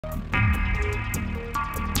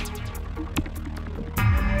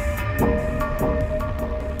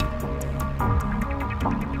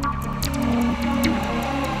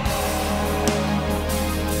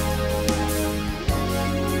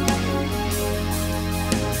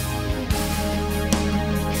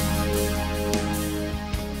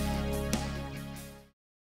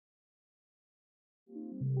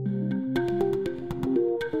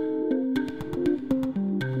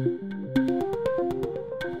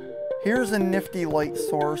Here's a nifty light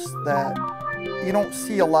source that you don't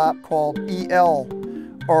see a lot called EL,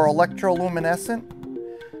 or electroluminescent.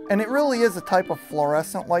 And it really is a type of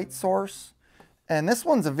fluorescent light source. And this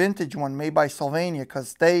one's a vintage one made by Sylvania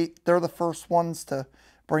because they're the first ones to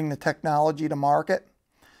bring the technology to market.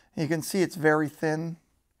 You can see it's very thin.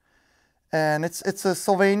 And it's a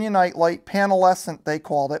Sylvania nightlight, panelescent they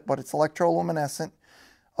called it, but it's electroluminescent.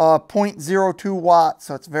 0.02 watts,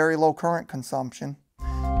 so it's very low current consumption.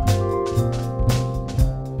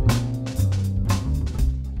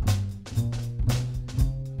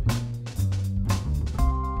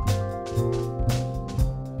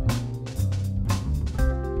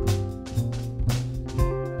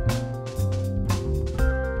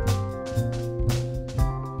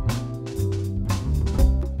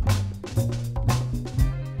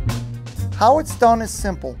 How it's done is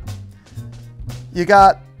simple. You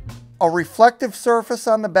got a reflective surface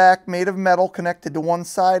on the back made of metal connected to one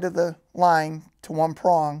side of the line, to one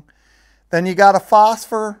prong. Then you got a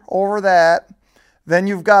phosphor over that. Then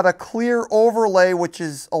you've got a clear overlay, which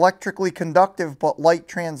is electrically conductive but light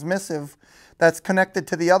transmissive, that's connected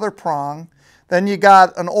to the other prong. Then you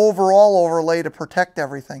got an overall overlay to protect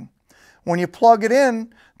everything. When you plug it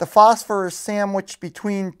in, the phosphor is sandwiched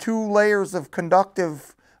between two layers of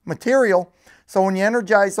conductive material. So when you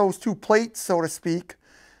energize those two plates, so to speak,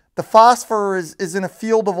 the phosphor is in a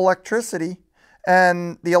field of electricity,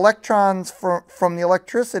 and the electrons from the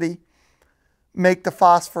electricity make the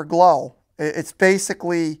phosphor glow. It's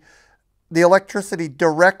basically the electricity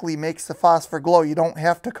directly makes the phosphor glow. You don't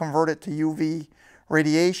have to convert it to UV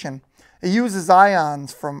radiation. It uses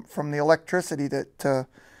ions from the electricity to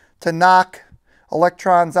knock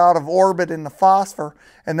electrons out of orbit in the phosphor,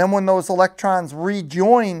 and then when those electrons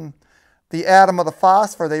rejoin the atom of the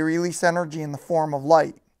phosphor, they release energy in the form of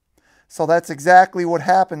light. So that's exactly what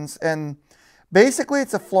happens, and basically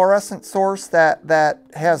it's a fluorescent source that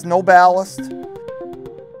has no ballast.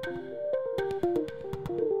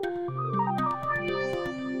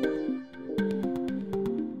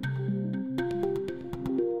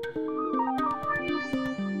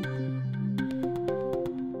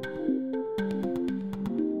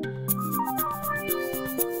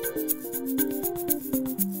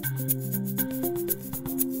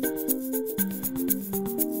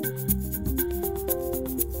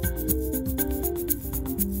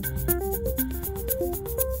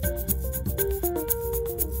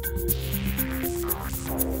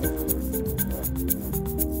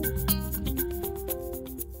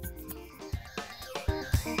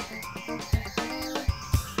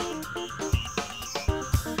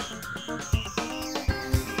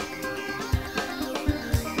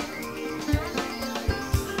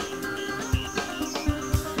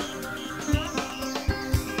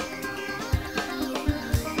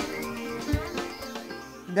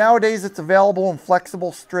 Nowadays it's available in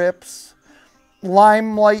flexible strips.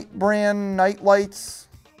 Limelight brand night lights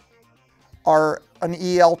are an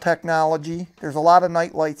EL technology. There's a lot of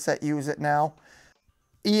night lights that use it now.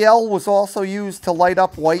 EL was also used to light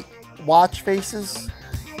up white watch faces.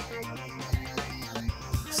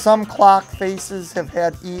 Some clock faces have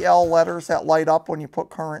had EL letters that light up when you put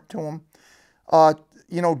current to them.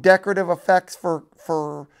 You know, decorative effects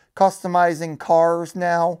for customizing cars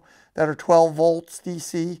now that are 12 volts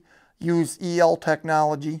DC use EL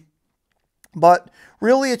technology. But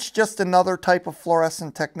really it's just another type of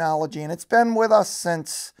fluorescent technology, and it's been with us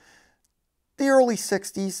since the early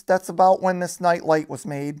 60s. That's about when this night light was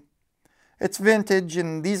made. It's vintage,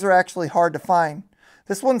 and these are actually hard to find.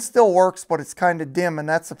 This one still works, but it's kind of dim, and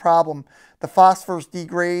that's the problem. The phosphors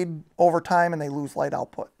degrade over time and they lose light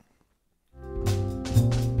output.